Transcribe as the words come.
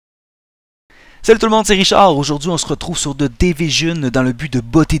Salut tout le monde, c'est Richard. Aujourd'hui, on se retrouve sur The Division dans le but de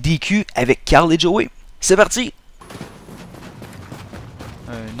botter DQ avec Carl et Joey. C'est parti!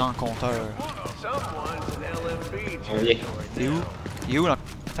 Un encompteur. Il est où? Il est où là?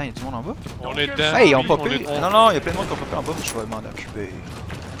 Putain, y'a du monde en bas? On est dedans. Hey, ils ont popé! Non, y'a plein de monde qui ont popé en bas, je vais m'en occuper.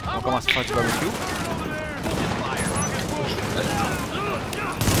 On commence à faire du barbecue.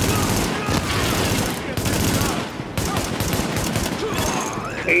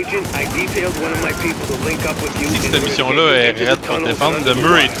 Si cette mission-là est raide pour te défendre, le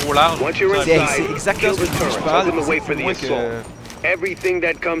mur est trop large. C'est exactement ce que je parle, c'est pour moi que... Everything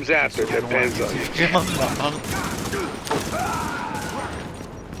that comes after depends on you. Vraiment de la merde.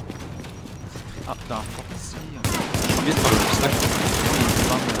 Ah, dans la porte ici... Combien de temps de stack?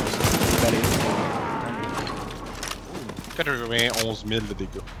 91 000 de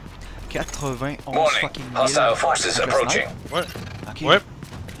dégâts. 91 fucking 000. Hostile forces approaching. Ouais. Ok. Ouais.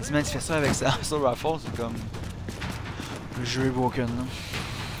 Si man, tu fais ça avec ça sur Raffles, c'est comme... Le jeu est broken, là.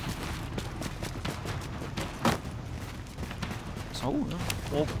 Ils sont où, là?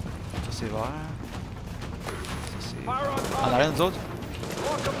 Oh! Ça, c'est vert. Ça, c'est... En arrière, nous autres?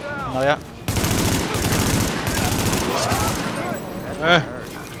 En arrière. Hein?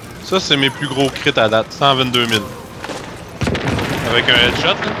 Ça, c'est mes plus gros crits à date. 122 000. Avec un headshot,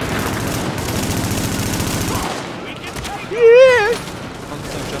 là. Yeah!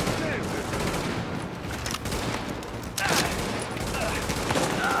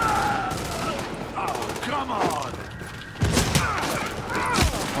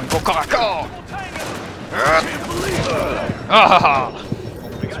 On y va corps à corps! Ah!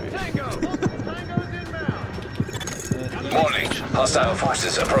 Warning. Hostile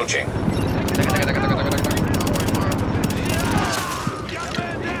forces approaching.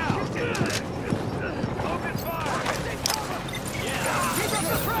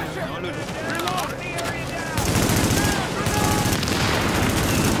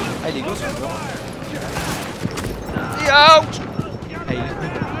 Hey les gars, c'est bon. Ouch! Hey.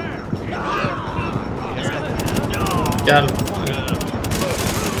 Calme.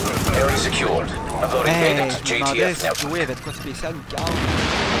 Area secured. Uploading data to Je me demandais JTF si network. Joey avait de quoi de spécial ou Carl.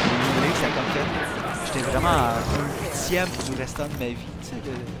 Ça a comme fait. J'étais vraiment à un huitième du restant de ma vie, tu sais,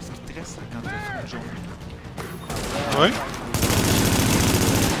 de ce qui te reste quand tu fais une journée. Ouais.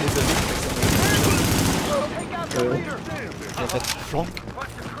 Désolé, j'ai fait flonk.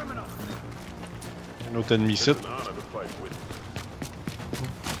 Un autre ennemi site.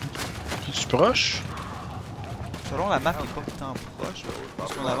 Es-tu proche? Selon la map, il est pas tant proche.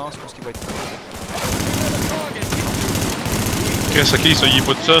 Parce qu'on avance, je pense qu'il va être proche. Qu'est-ce ok, ça y est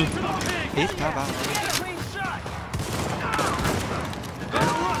pas tout seul? Et tabarnak.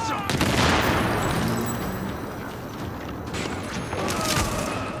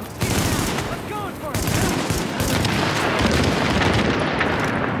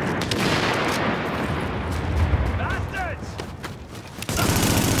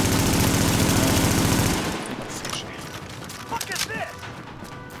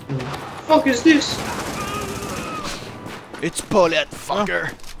 Fuck is this? It's Paulette,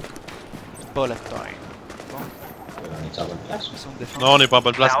 fucker! Paulette time. Non, on n'est pas en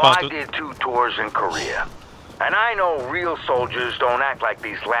bonne place, Now, pas en I tout. did 2 tours in Korea, and I know real soldiers don't act like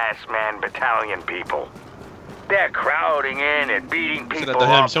these last man battalion people. They're crowding in and beating C'est la people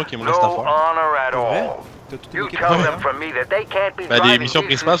dernière up, mission qui me no reste à faire. honor at Ouais. all. T'as toute You l'équipe tell derrière. them from me that they can't be Ben, les driving missions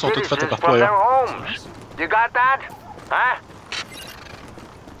principales sont toutes faites citizens par toi, from their hein. homes. You got that? Huh?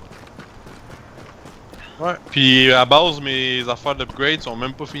 Ouais. Puis à base, mes affaires d'upgrade sont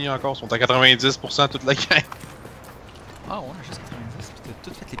même pas finies encore. Sont à 90% toute la gang. Ah ouais, juste 90. Puis t'as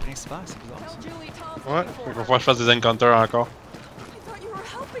toutes fait les principales, c'est bizarre ça. Ouais. Fait qu'on va falloir que je fasse des encounters encore.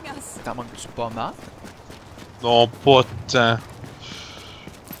 T'en manques-tu pas mal? Non, pas tant.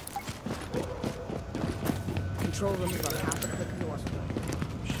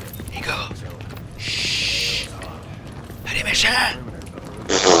 Les gars! Chut! Allez méchants!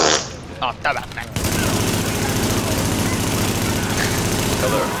 Oh tabarnak!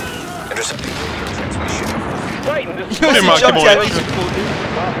 Alert. Intercepting transmission. Titan, this is Yo, c'est manqué Chuck mon qui arrive headshot. sur le côté.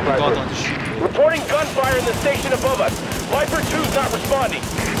 J'ai pas entendu chier. reporting gunfire in the station above us. Viper 2's not responding.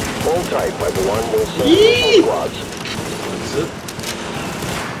 Hold tight, Viper 1. We'll send squads.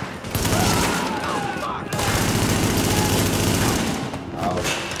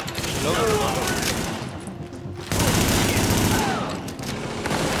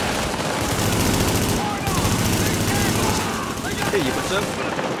 Hey, il est pas seul.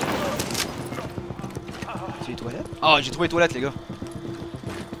 C'est les toilettes? Ah, j'ai trouvé les toilettes, les gars.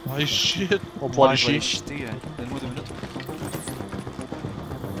 Oh shit! On va pouvoir aller je vais chier. aller cheater. Donne-moi 2 minutes.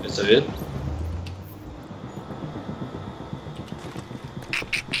 Fais ça vite.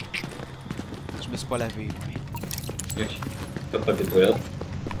 pas laver. Oui. Ok. Pas de papier de toilette.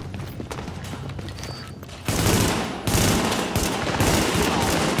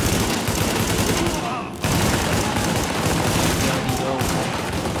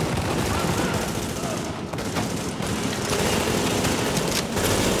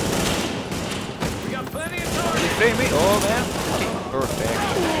 Me. Oh man. Okay,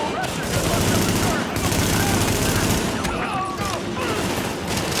 perfect.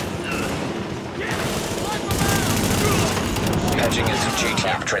 Patching into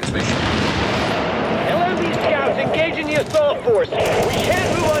GTAP transmission. LMB scouts engaging the assault force. We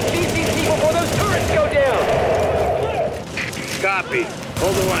can't move on CCC before those turrets go down. Copy.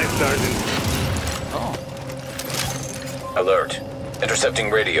 Hold the line, Sergeant. Oh. Alert. Intercepting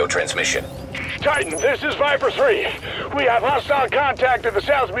radio transmission. Titan, this is Viper 3. We have hostile contact at the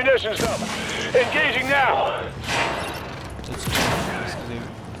South Munitions Hub. Engaging now. Excusez-moi.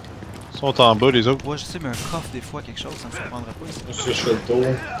 Ils sont en bas, les autres. Ouais, je sais, mais un coffre, des fois, quelque chose, ça me surprendrait pas ici. Je fais le tour.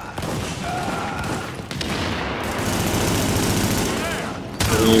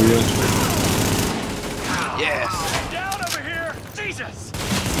 Yes!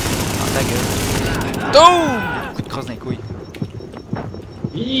 Dans ta gueule. Boom! Coup de crosse d'un couille.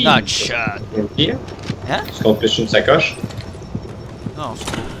 Not shot. Hein? Est-ce qu'on pêche une sacoche? Non, c'est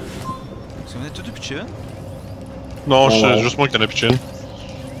pas. Est-ce qu'on est tous depuis chill? Non, Non. juste moi qui t'en ai pitché une.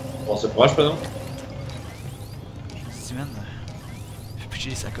 On se proche, pardon? Steven, fais pitcher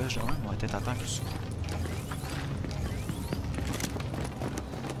les sacoches là, on va peut-être attendre plus souvent.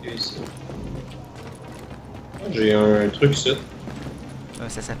 Et ici. J'ai un truc ici.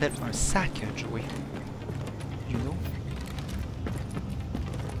 Ça s'appelle un sac, Joey. You know?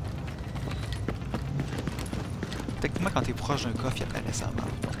 Techniquement, quand t'es proche d'un coffre, il apparaît sa mort.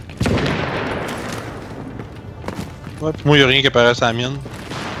 Ouais, pis moi y'a rien qui apparaît à la mienne.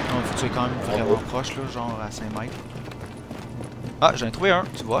 Non, faut que tu sois quand même vraiment proche, là, genre à 5 mètres. Ah, j'en ai trouvé un,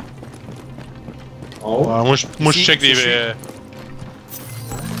 tu vois? En haut? Ouais, moi je Si, check c'est des.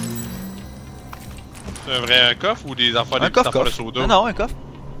 C'est un vrai coffre ou des affaires, Un des petites coffre, affaires de coffre. soda? Non, non, un coffre.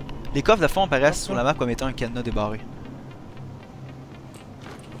 Les coffres de fond apparaissent sur la map comme étant un cadenas débarré.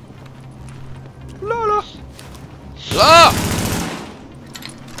 Là là! Ah!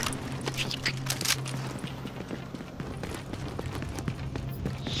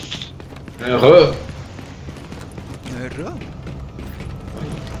 Un rat! Un rat?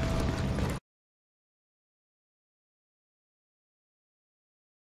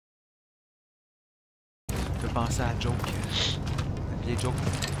 Je peux penser à la joke. La vieille joke.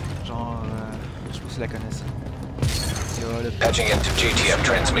 Genre, je sais pas si tu la connaissais. Il y a le Patching into GTAP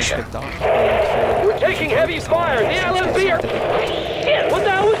transmission. inspecteur. We're taking heavy fire. The LMB are... Shit, what the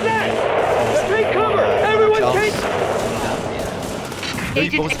hell was that? Take cover. Everyone take... Là,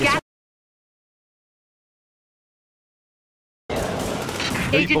 il pose des questions.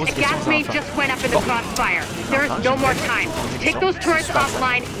 Agent, a gas main just went up in the crossfire. There is no more time. Take those turrets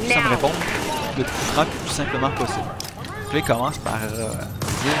offline Ça me now. répond le plus franc et le plus simplement possible. Puis là, il commence par dire,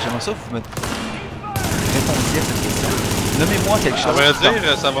 j'aimerais ça que vous me répondiez à cette question. Nommez-moi quelque À chose. vrai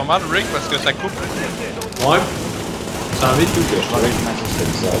dire, ça va mal, Rick, parce que ça coupe. Ouais. Ça en est tout que je travaille avec ma chose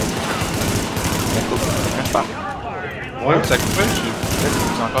bizarre. Quand je parle. Ouais. Ça coupait,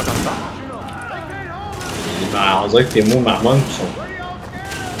 C'est encore comme ça. Ben, on dirait que tes mots marmonnes sont.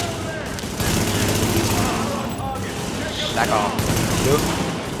 D'accord. Là.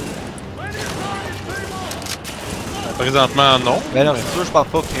 Présentement, non. Mais non, c'est sûr, je parle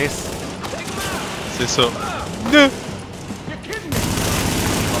pas, Chris. C'est ça.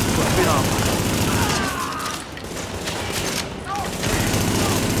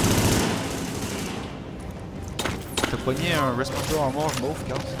 T'as pogné un respirator armor mauve,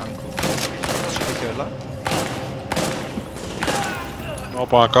 Carl, c'est quand même cool. Je sais que là. Non,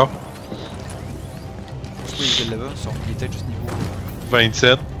 pas encore. C'est quoi les levels? Il était juste niveau.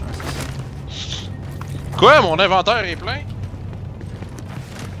 27. Ah, c'est ça. Quoi? Mon inventaire est plein?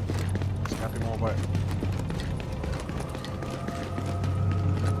 Scraper mon verre.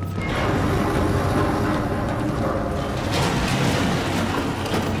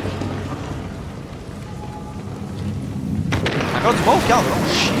 Encore du mauve, Carl,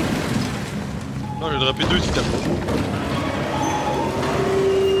 non? Chier. Non, j'ai droppé 2 items.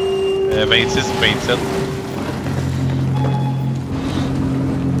 26 et 27.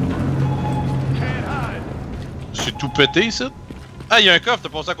 C'est tout pété, ça? Ah, il y a un coffre, t'as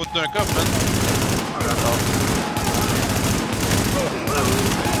passé à côté d'un coffre, man.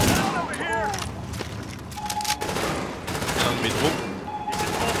 Dans le métro.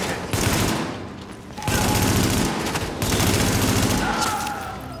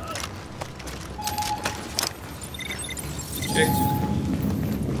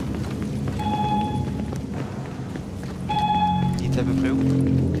 près où?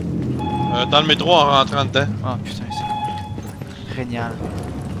 Dans le métro en rentrant dedans. Ah putain, c'est génial.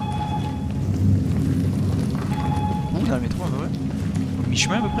 Où dans le métro, à peu près? Au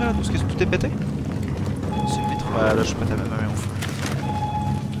mi-chemin à peu près, là, où est-ce que tout est pété? C'est le métro. Là, je peux mettre ma main au feu.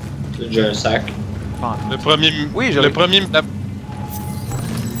 J'ai un sac. Ah, Le premier. oui, le premier.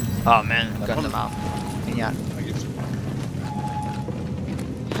 Ah man, conne de marde. Génial.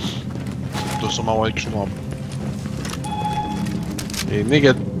 Tu dois sûrement avoir quelque chose en bas. Et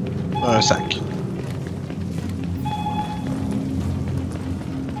négatif. Un sac.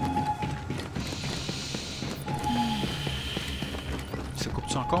 Ça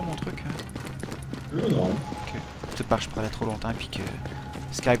coupe-tu encore mon truc? Hein? Non. Ok. Peut-être parce que je parlais trop longtemps puis que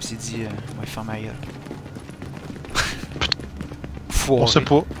Skype s'est dit on va faire ma gueule. On sait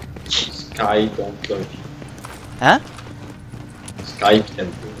pas. Skype contre Lucky. Hein? Skype t'aime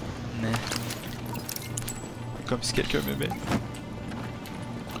pas. Mais... Comme si quelqu'un m'aimait.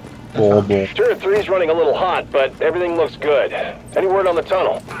 Bon, bon. Turret 3's running a little hot, but everything looks good. Any word on the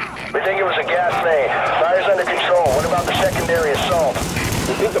tunnel? We think it was a gas main. Fire's under control. What about the secondary assault?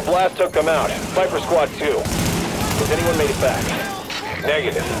 We think the blast took them out. Viper Squad 2. Has anyone made it back?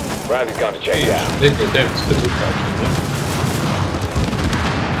 Negative. Riley's gone to check it out. J'étais un petit peu trop coquille.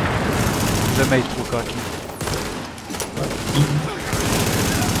 Jamais être trop coquille.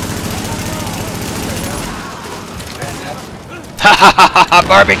 Hahaha,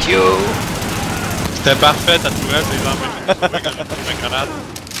 barbecue! C'était parfait, ta tourelle, les gens quand j'ai trouvé une grenade.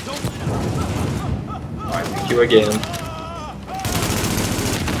 Barbecue again.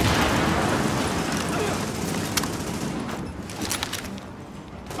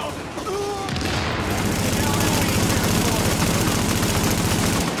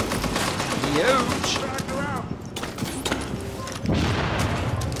 Huge!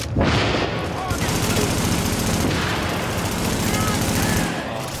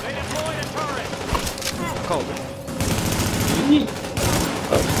 Encore deux.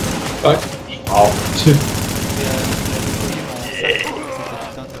 Fuck. Oh.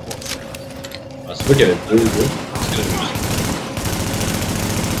 Ah, c'est pas qu'il y avait deux, là. Parce que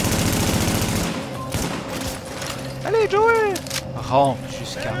Allez, Joey! Rentre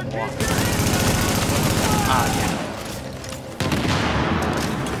jusqu'à moi. Ah, bien.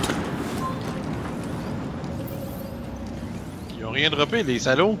 Ils ont rien droppé, les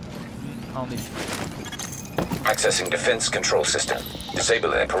salauds. En effet. Accessing defense control system.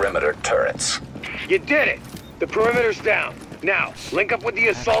 Disabling perimeter turrets. You did it! The perimeter's down. Now, link up with the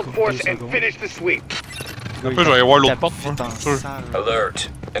assault force and finish the sweep. Un peu, je vais aller voir l'autre porte, moi. Sûr. Alert.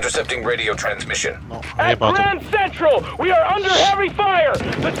 Intercepting radio transmission. Non, rien At pas tout. Grand Central, we are under heavy fire.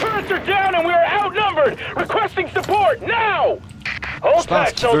 The turrets are down and we are outnumbered. Requesting support now. Hold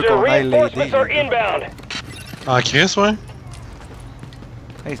tight, qu'il veut soldier. qu'on aille Reinforcements l'aider, are lui. inbound. Ah, Chris, ouais.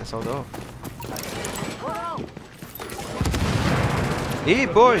 Hey, ça sort dehors. Hey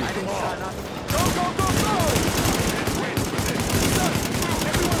boy!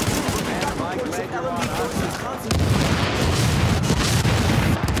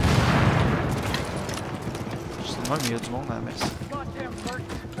 Justement, il y a du monde à la messe.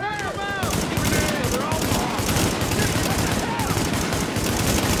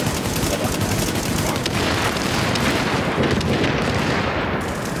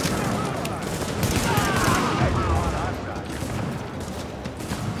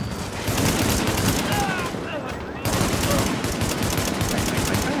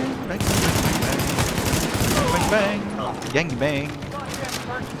 Bang! Gang bang!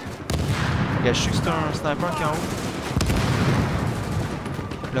 Regarde, je sais que c'est un sniper qui est en haut.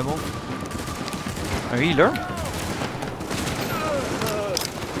 Le mot. Un healer?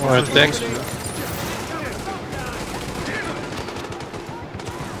 Ouais, un texte.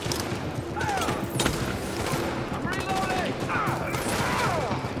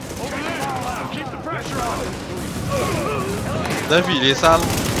 David, il est sale.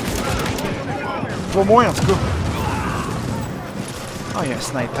 Pas moins en tout cas. Ah, il y a un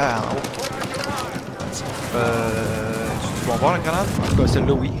sniper en haut. Tu vas voir la grenade? En tout cas,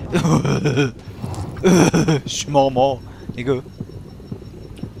 celle-là, oui. Je suis mort. Les gars.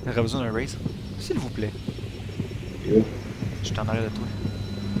 J'aurais besoin d'un race. S'il vous plaît. Yo. Je suis en arrière de toi.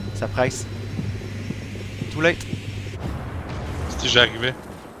 Ça presse. Too late. Si j'arrivais.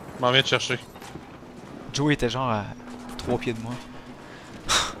 Je m'en viens te chercher. Joey était genre à 3 pieds de moi.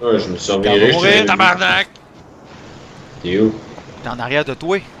 Ouais, je me suis T'as reviré. mourir, Tabarnak! T'es où? T'es en arrière de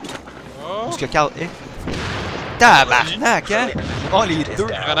toi. Oh! Où est-ce que Carl est? Tabarnak, hein? Oh, les deux!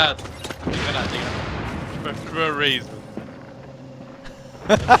 Grenade! Grenade. Je peux raise.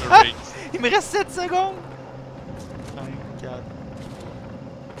 Je peux raise. Il me reste 7 secondes! 5, 4,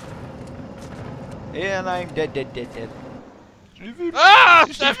 And I'm dead, dead, dead, dead. J'ai vu, Ah!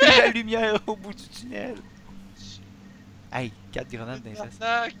 j'ai vu la lumière au bout du tunnel. Hey, 4 grenades d'inceste.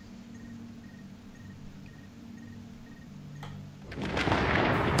 Tabarnak!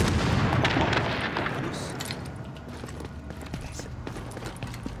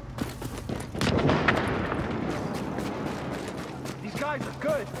 These guys are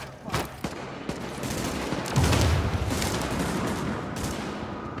good.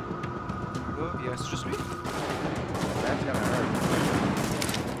 Oh, il reste juste lui.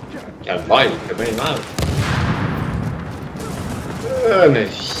 Calvaire, il fait bien mal. Ma vie.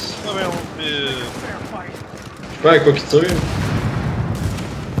 Ah, mais on fait. Je sais pas à quoi qu'il tire.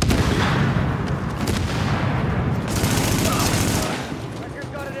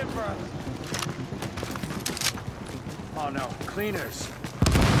 Oh no, cleaners.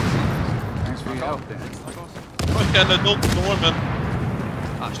 Thanks for your help. Oh, il y en a d'autres pour moi, man.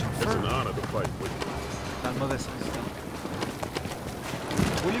 Ah, je t'en fais. Dans le mauvais sens.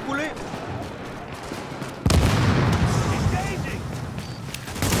 Boulez, boulez!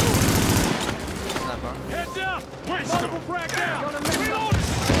 Head down! Wait, multiple frag down! Reload!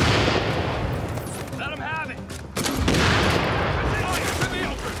 Let him have it!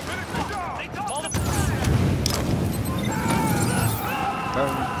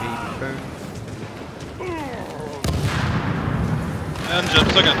 Burn, baby, burn. Man, j'aime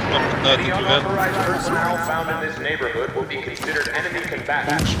ça quand tu portes une note Any du unauthorized personnel found in this neighborhood will be considered enemy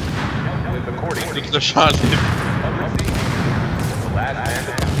combatants. With according to Tout le changer. public safety. The last man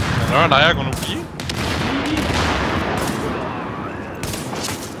to Il y en a un derrière qu'on a oublié.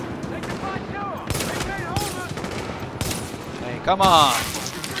 Hey, come on!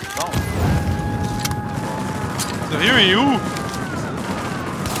 Bon. Sérieux, il est où?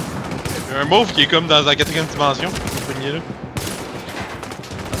 Il y a un mauve qui est comme dans la 4ème dimension. Ce poignet là.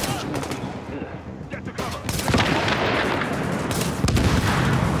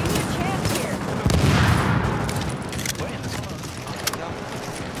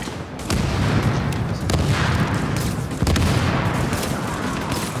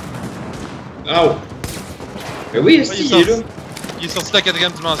 Oh! Mais oui, Ouais, est-ce qu'il est là? Il est sorti de la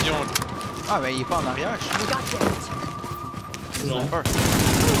 4ème dimension. Là. Ah, mais il est pas en arrière, je suis Non. peur.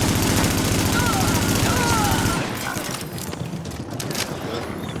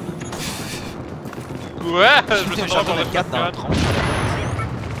 Ouais! Je me Shooter suis un champion de dans 4 dans le tronc.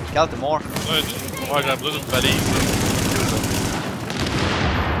 Carl, t'es mort. Ouais, j'ai besoin d'une valise.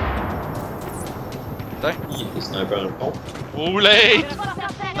 Putain. C'est un peu un pont. Oh, late!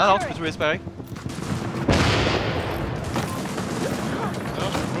 Non, non, tu peux tuer pareil.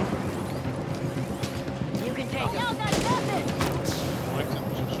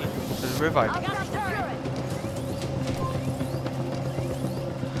 C'est le revive.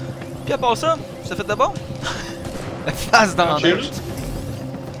 Puis à part ça fait de bon? La face dans la neige.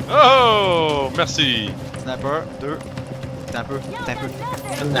 Oh! Merci! Sniper, 2. T'es un peu.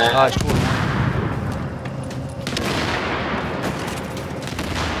 Non. Ah, je trouve.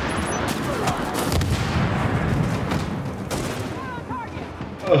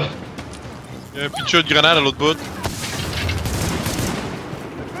 Il y a un pitcher de grenade à l'autre bout.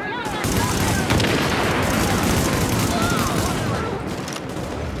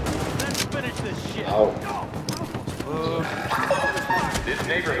 Oh. This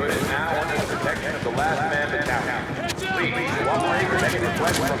neighborhood is now under the protection of the last man battalion. Please cooperate with any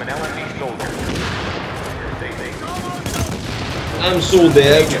request from an LMD soldier. I'm so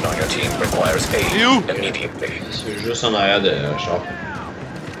dead. Agent on your team requires aid You. immediately. C'est juste en arrière de Char.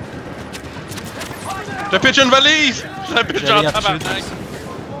 Je pitch une valise! Je la pitch en J'allais tabarnak!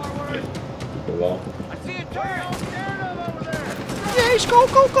 C'est bon. Yeah, je go!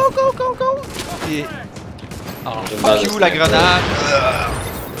 Et... Oh, J'ai une fuck balle de you, la sniper. grenade!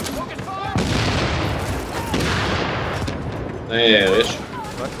 Ouais, riche.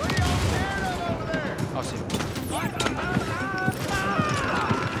 Ah, c'est bon.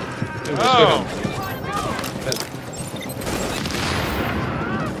 Oh!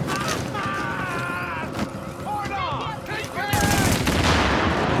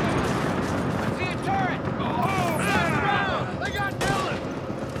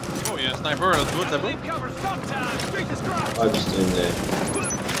 Oh, il y a un sniper à l'autre bout là-bas. Ah, puis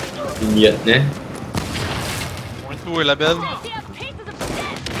c'est une lieutenant. Point de tout est la belle.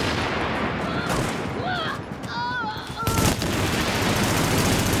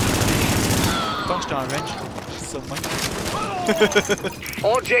 Tant que j'étais en range, je suis ça de même.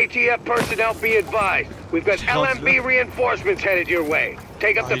 All JTF personnel be advised. We've got LMB reinforcements headed your way.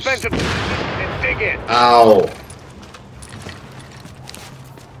 Take up defensive positions and dig in. Ow!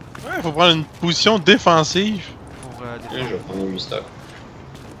 Ouais, faut prendre une position défensive. Pour Je vais prendre un stock.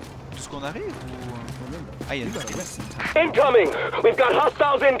 tout ce qu'on arrive ou... Ah, il y a une petite... Incoming! We've got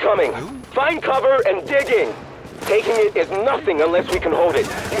hostiles incoming! Find cover and dig in! Taking it is nothing unless we can hold it.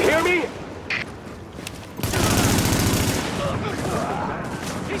 You hear me?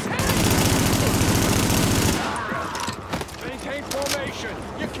 Maintain formation.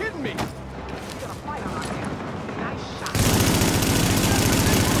 You're kidding me.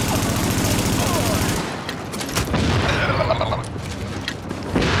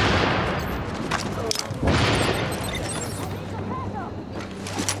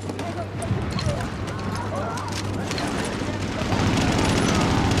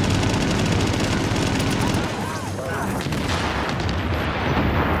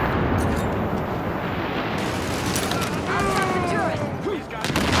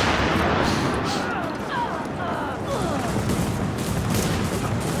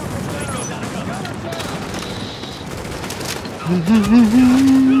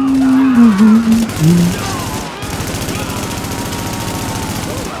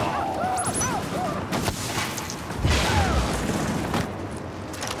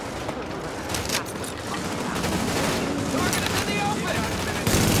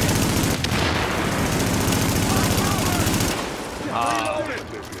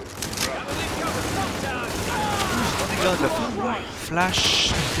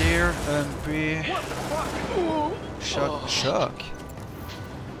 Flash, tear, MP... Choc, choc.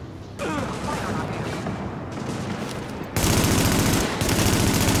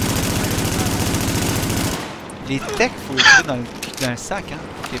 Les techs, faut les mettre dans le sac, hein,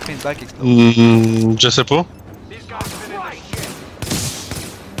 pour qu'il y ait plein de balles qui explosent. Je sais pas.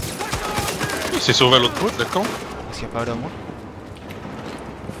 Il s'est sauvé à l'autre bout, le con. Est-ce qu'il a peur de moi?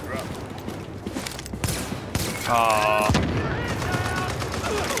 Ah.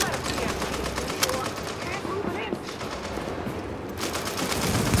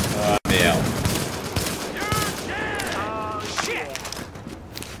 Ah merde.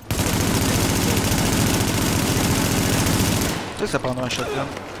 Ça prendra un shotgun.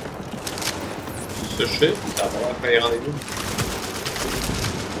 Ce que je fais, ça va faire les rendez-vous.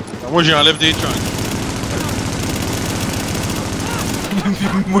 Moi, j'enlève des chunks.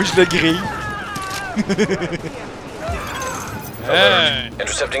 Moi, je le grille. Hey!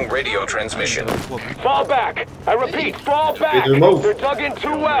 Intercepting radio transmission. Fall back! I repeat, fall back! deux mots. They're dug in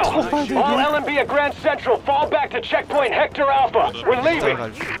too well! All LMB at Grand Central, fall back to checkpoint Hector Alpha! We're leaving!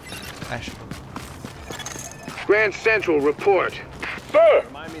 Grand Central, report. Sir!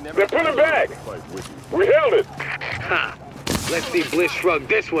 They're pulling back! We held it! Ha! Let's see Bliss shrug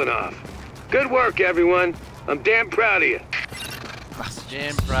this one off. Good work, everyone. I'm damn proud of you.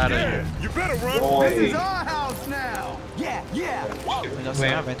 Damn proud of you. You better run. Boy. This is our house now. Yeah, yeah. Mais là, c'est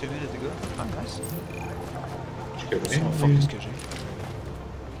 21 minutes, les gars. En place. Que C'est mon fuck de ce que j'ai.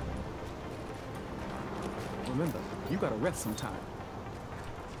 Remember, you gotta rest sometime.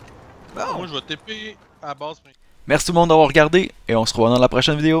 Moi, je vais TP à la base. Merci tout le monde d'avoir regardé et on se revoit dans la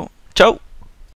prochaine vidéo. Ciao!